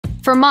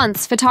For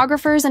months,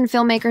 photographers and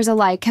filmmakers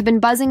alike have been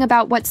buzzing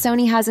about what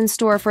Sony has in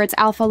store for its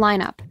Alpha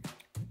lineup.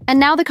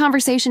 And now the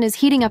conversation is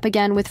heating up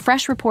again with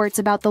fresh reports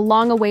about the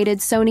long-awaited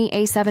Sony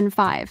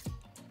A7V.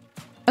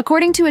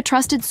 According to a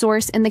trusted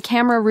source in the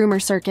camera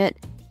rumor circuit,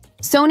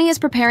 Sony is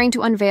preparing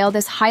to unveil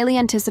this highly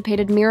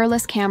anticipated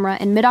mirrorless camera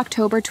in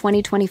mid-October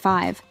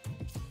 2025,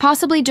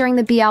 possibly during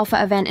the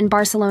B-Alpha event in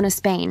Barcelona,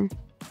 Spain.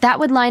 That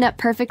would line up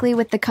perfectly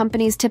with the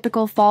company's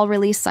typical fall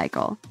release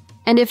cycle.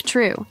 And if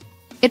true,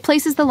 it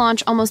places the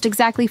launch almost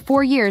exactly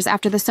 4 years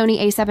after the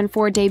Sony A7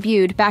 IV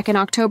debuted back in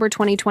October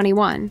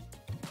 2021.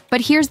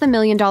 But here's the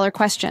million-dollar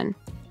question.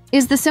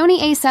 Is the Sony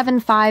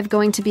A7V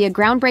going to be a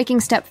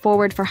groundbreaking step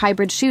forward for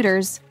hybrid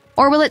shooters,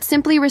 or will it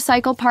simply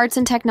recycle parts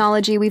and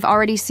technology we've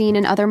already seen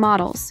in other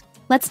models?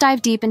 Let's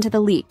dive deep into the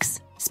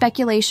leaks,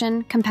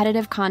 speculation,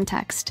 competitive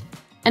context,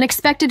 and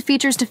expected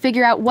features to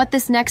figure out what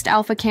this next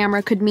Alpha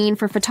camera could mean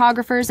for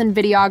photographers and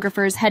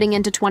videographers heading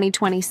into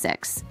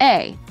 2026.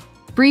 A.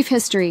 Brief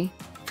history.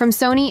 From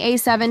Sony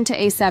A7 to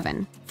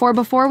A7.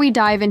 Before we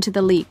dive into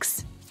the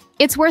leaks,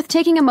 it's worth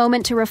taking a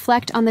moment to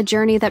reflect on the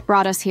journey that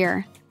brought us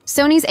here.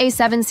 Sony's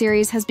A7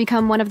 series has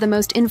become one of the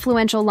most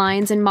influential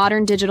lines in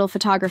modern digital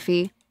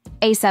photography.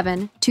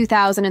 A7,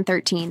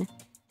 2013.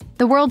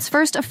 The world's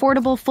first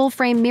affordable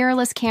full-frame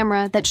mirrorless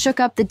camera that shook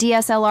up the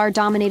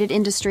DSLR-dominated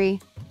industry.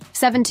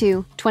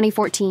 7.2,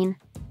 2014.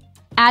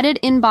 Added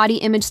in-body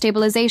image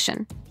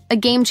stabilization, a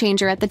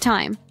game-changer at the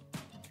time.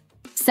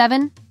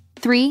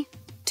 7.3,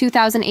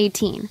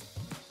 2018.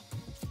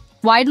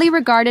 Widely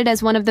regarded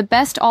as one of the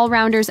best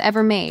all-rounders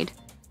ever made,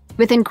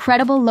 with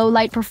incredible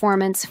low-light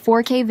performance,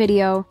 4K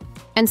video,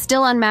 and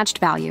still unmatched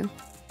value.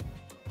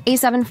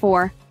 A7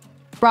 IV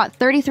brought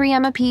 33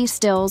 MP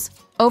stills,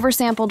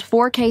 oversampled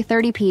 4K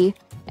 30p,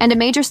 and a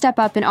major step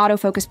up in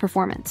autofocus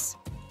performance.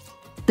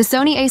 The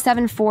Sony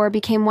A7 IV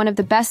became one of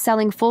the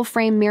best-selling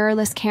full-frame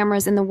mirrorless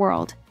cameras in the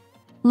world,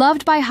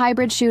 loved by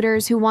hybrid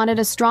shooters who wanted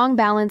a strong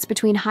balance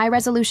between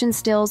high-resolution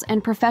stills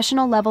and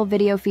professional-level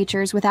video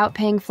features without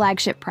paying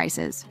flagship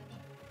prices.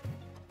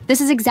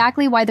 This is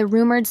exactly why the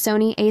rumored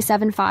Sony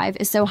A7V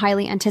is so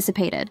highly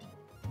anticipated.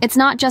 It's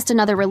not just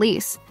another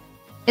release.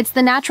 It's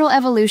the natural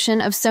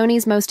evolution of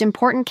Sony's most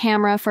important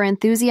camera for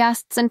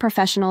enthusiasts and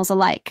professionals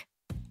alike.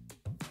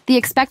 The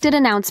expected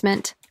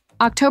announcement,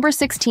 October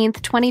 16,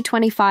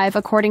 2025,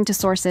 according to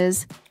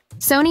sources.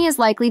 Sony is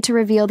likely to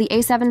reveal the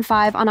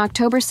A7V on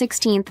October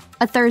 16th,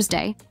 a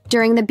Thursday,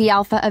 during the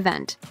B-Alpha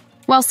event.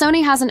 While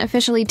Sony hasn't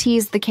officially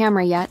teased the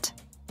camera yet,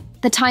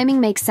 the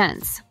timing makes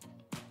sense.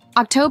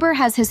 October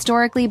has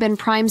historically been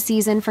prime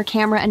season for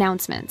camera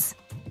announcements,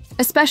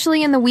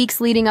 especially in the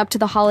weeks leading up to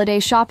the holiday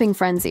shopping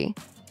frenzy.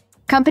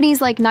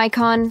 Companies like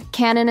Nikon,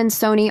 Canon, and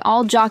Sony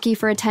all jockey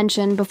for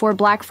attention before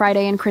Black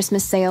Friday and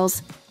Christmas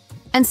sales,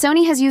 and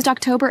Sony has used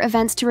October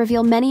events to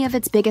reveal many of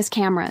its biggest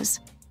cameras.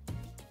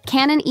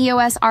 Canon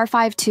EOS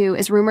R5 II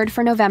is rumored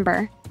for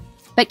November,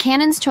 but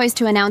Canon's choice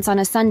to announce on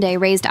a Sunday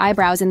raised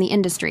eyebrows in the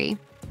industry.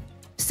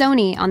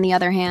 Sony, on the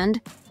other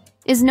hand,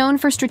 is known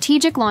for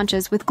strategic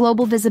launches with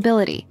global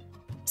visibility,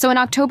 so an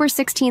October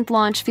 16th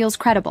launch feels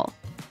credible.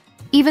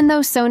 Even though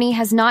Sony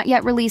has not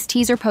yet released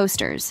teaser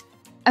posters,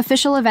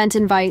 official event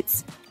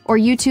invites, or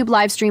YouTube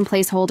livestream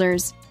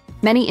placeholders,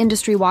 many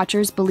industry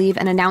watchers believe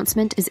an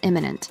announcement is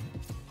imminent.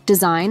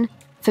 Design,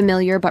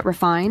 familiar but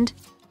refined.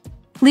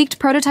 Leaked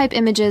prototype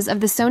images of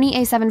the Sony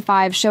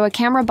A7V show a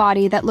camera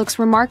body that looks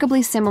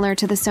remarkably similar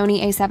to the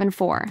Sony A7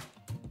 IV.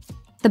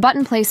 The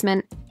button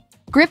placement,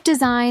 grip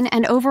design,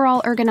 and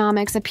overall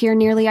ergonomics appear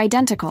nearly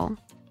identical,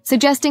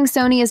 suggesting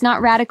Sony is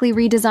not radically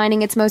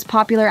redesigning its most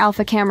popular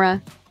Alpha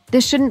camera.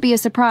 This shouldn't be a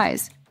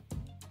surprise.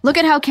 Look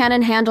at how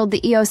Canon handled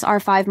the EOS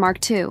R5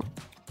 Mark II.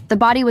 The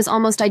body was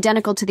almost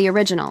identical to the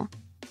original,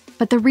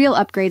 but the real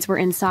upgrades were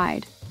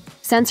inside.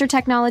 Sensor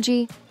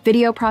technology,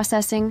 video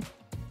processing,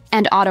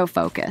 and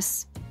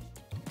autofocus.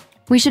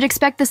 We should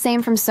expect the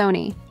same from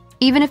Sony,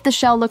 even if the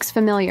shell looks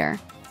familiar.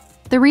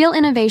 The real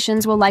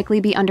innovations will likely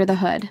be under the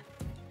hood.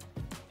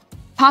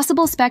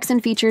 Possible specs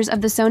and features of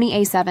the Sony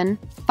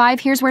A7V.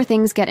 Here's where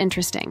things get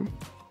interesting.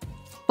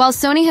 While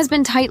Sony has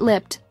been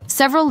tight-lipped,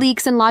 several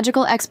leaks and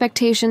logical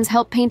expectations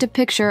help paint a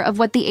picture of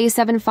what the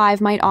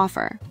A7V might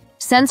offer.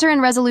 Sensor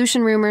and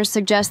resolution rumors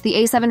suggest the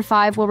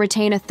A7V will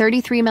retain a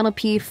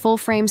 33mm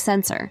full-frame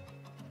sensor,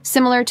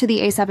 similar to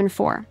the A7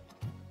 IV.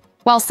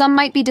 While some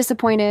might be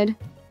disappointed,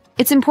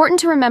 it's important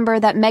to remember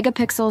that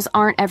megapixels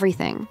aren't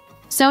everything.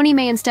 Sony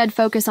may instead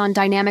focus on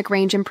dynamic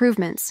range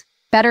improvements,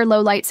 better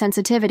low-light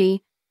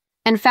sensitivity,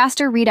 and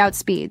faster readout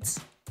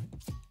speeds.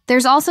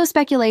 There's also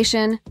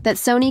speculation that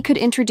Sony could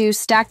introduce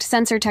stacked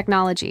sensor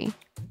technology,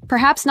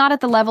 perhaps not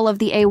at the level of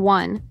the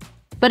A1,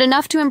 but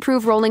enough to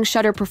improve rolling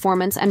shutter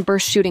performance and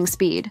burst shooting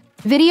speed.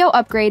 Video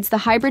upgrades. The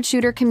hybrid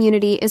shooter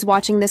community is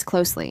watching this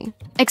closely.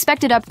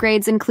 Expected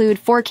upgrades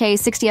include 4K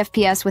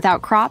 60fps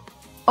without crop,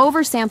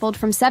 oversampled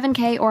from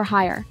 7K or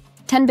higher,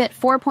 10-bit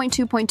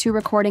 4.2.2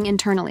 recording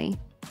internally,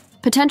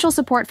 potential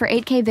support for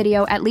 8K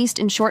video at least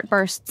in short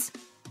bursts,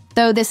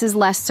 though this is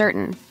less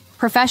certain,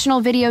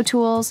 professional video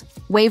tools,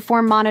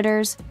 waveform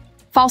monitors,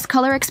 false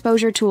color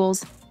exposure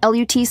tools,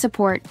 LUT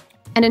support,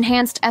 and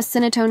enhanced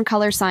S-cinetone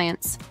color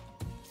science.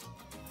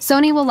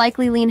 Sony will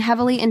likely lean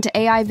heavily into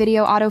AI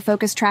video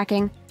autofocus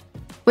tracking,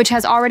 which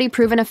has already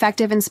proven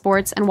effective in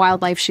sports and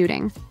wildlife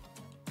shooting.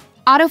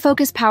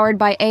 Autofocus powered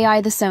by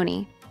AI. The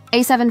Sony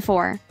A7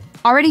 IV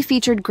already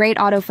featured great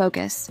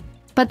autofocus,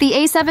 but the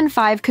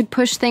A7V could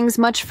push things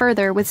much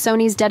further with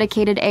Sony's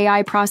dedicated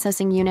AI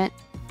processing unit.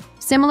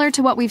 Similar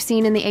to what we've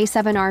seen in the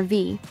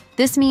A7RV,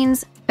 this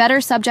means better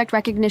subject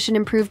recognition,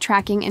 improved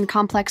tracking in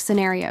complex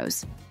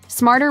scenarios,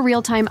 smarter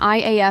real-time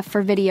IAF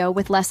for video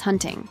with less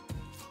hunting.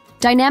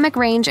 Dynamic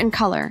range and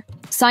color.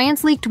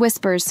 Science-leaked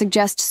whispers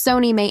suggest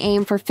Sony may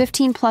aim for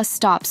 15+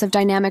 stops of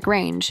dynamic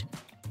range,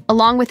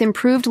 along with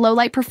improved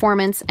low-light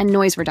performance and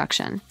noise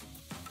reduction.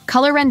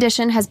 Color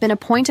rendition has been a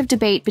point of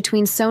debate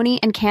between Sony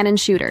and Canon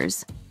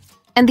shooters,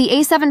 and the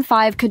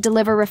A7V could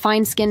deliver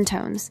refined skin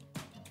tones,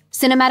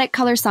 cinematic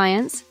color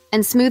science,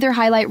 and smoother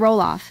highlight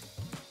roll-off,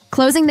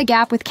 closing the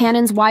gap with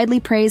Canon's widely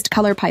praised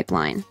color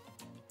pipeline.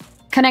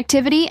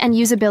 Connectivity and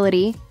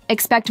usability.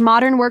 Expect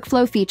modern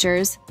workflow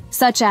features,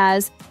 such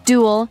as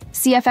dual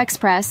CF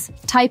Express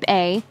Type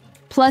A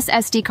plus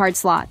SD card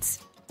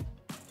slots,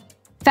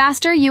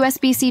 faster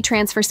USB-C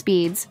transfer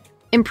speeds,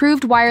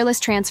 improved wireless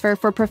transfer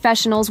for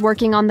professionals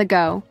working on the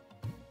go.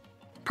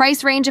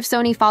 Price range of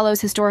Sony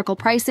follows historical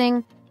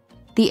pricing.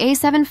 The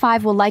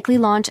A7V will likely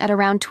launch at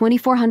around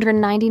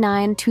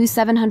 $2,499 to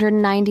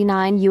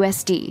 $799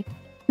 USD,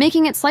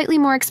 making it slightly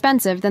more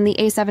expensive than the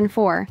A7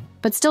 IV,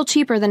 but still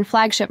cheaper than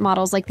flagship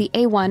models like the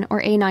A1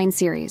 or A9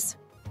 series.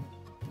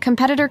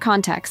 Competitor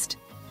context.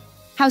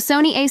 How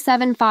Sony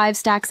A7V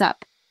stacks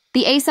up.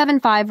 The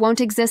A7V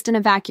won't exist in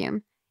a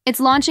vacuum. It's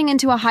launching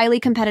into a highly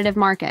competitive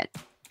market.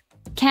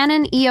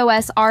 Canon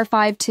EOS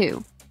R5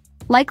 II,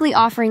 likely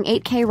offering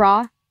 8K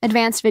RAW,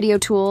 advanced video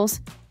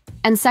tools,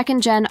 and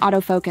second-gen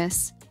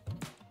autofocus.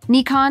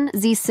 Nikon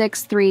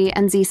Z6 III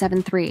and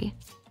Z7 III.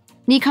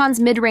 Nikon's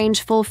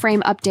mid-range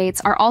full-frame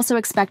updates are also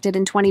expected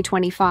in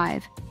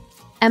 2025,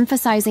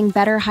 emphasizing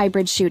better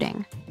hybrid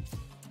shooting.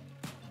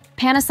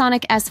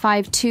 Panasonic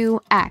S5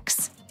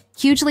 II-X,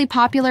 hugely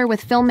popular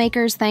with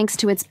filmmakers thanks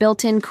to its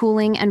built-in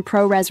cooling and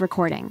ProRes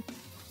recording.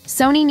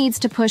 Sony needs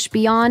to push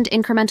beyond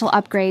incremental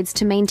upgrades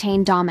to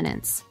maintain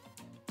dominance.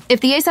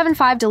 If the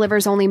A7V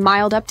delivers only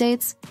mild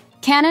updates,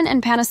 Canon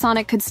and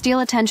Panasonic could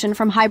steal attention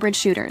from hybrid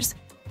shooters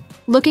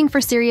looking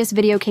for serious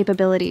video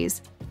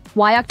capabilities.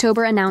 Why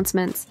October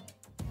announcements?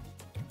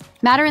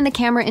 Matter in the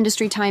camera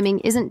industry. Timing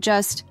isn't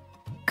just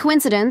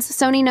coincidence.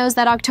 Sony knows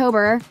that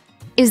October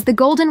is the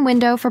golden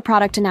window for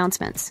product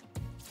announcements.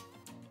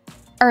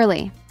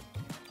 Early.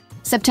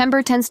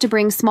 September tends to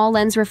bring small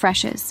lens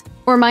refreshes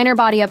or minor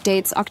body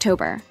updates.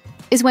 October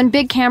is when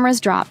big cameras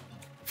drop,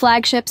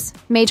 flagships,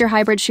 major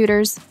hybrid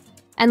shooters,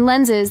 and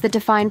lenses that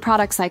define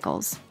product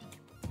cycles.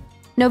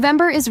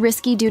 November is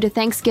risky due to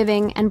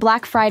Thanksgiving and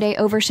Black Friday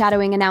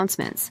overshadowing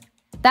announcements.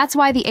 That's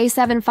why the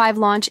A7V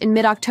launch in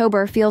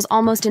mid-October feels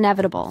almost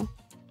inevitable.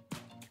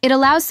 It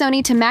allows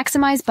Sony to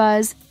maximize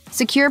buzz,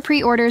 secure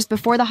pre-orders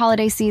before the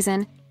holiday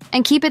season,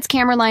 and keep its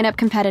camera lineup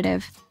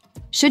competitive.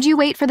 Should you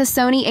wait for the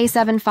Sony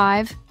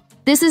A7V?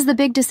 This is the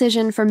big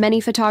decision for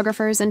many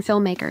photographers and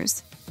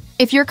filmmakers.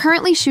 If you're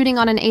currently shooting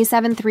on an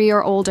A7 III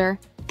or older,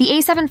 the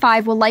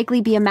A7V will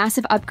likely be a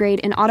massive upgrade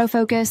in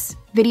autofocus,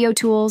 video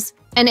tools,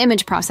 and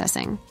image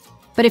processing.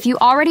 But if you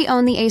already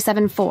own the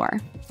A7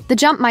 IV, the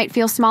jump might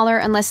feel smaller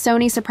unless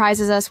Sony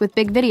surprises us with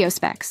big video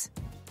specs.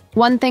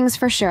 One thing's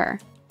for sure.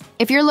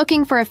 If you're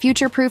looking for a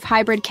future-proof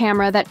hybrid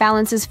camera that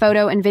balances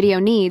photo and video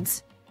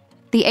needs,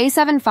 the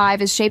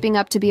A7V is shaping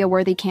up to be a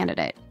worthy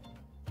candidate.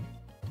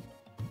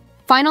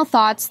 Final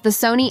thoughts. The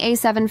Sony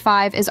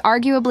A7V is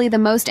arguably the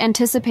most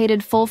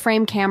anticipated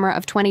full-frame camera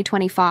of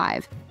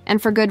 2025,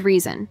 and for good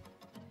reason.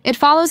 It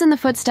follows in the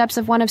footsteps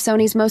of one of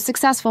Sony's most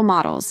successful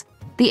models,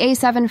 the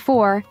A7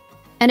 IV,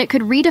 and it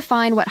could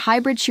redefine what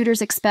hybrid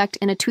shooters expect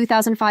in a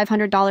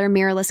 $2,500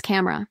 mirrorless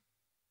camera.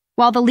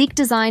 While the leaked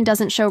design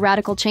doesn't show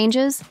radical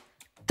changes,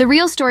 the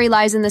real story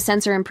lies in the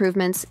sensor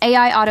improvements,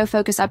 AI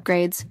autofocus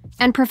upgrades,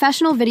 and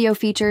professional video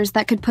features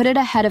that could put it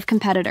ahead of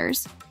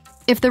competitors.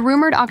 If the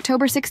rumored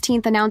October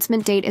 16th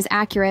announcement date is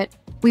accurate,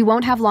 we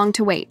won't have long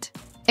to wait.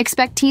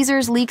 Expect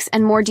teasers, leaks,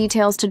 and more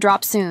details to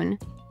drop soon.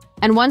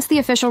 And once the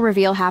official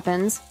reveal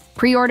happens,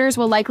 pre-orders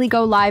will likely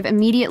go live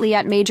immediately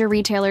at major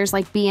retailers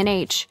like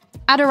B&H,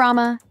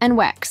 Adorama, and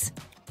Wex.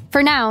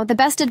 For now, the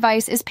best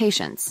advice is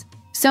patience.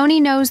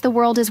 Sony knows the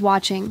world is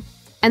watching,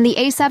 and the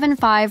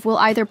A7V will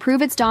either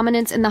prove its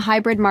dominance in the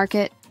hybrid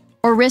market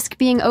or risk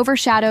being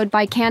overshadowed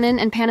by Canon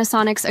and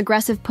Panasonic's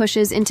aggressive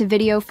pushes into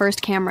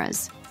video-first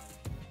cameras.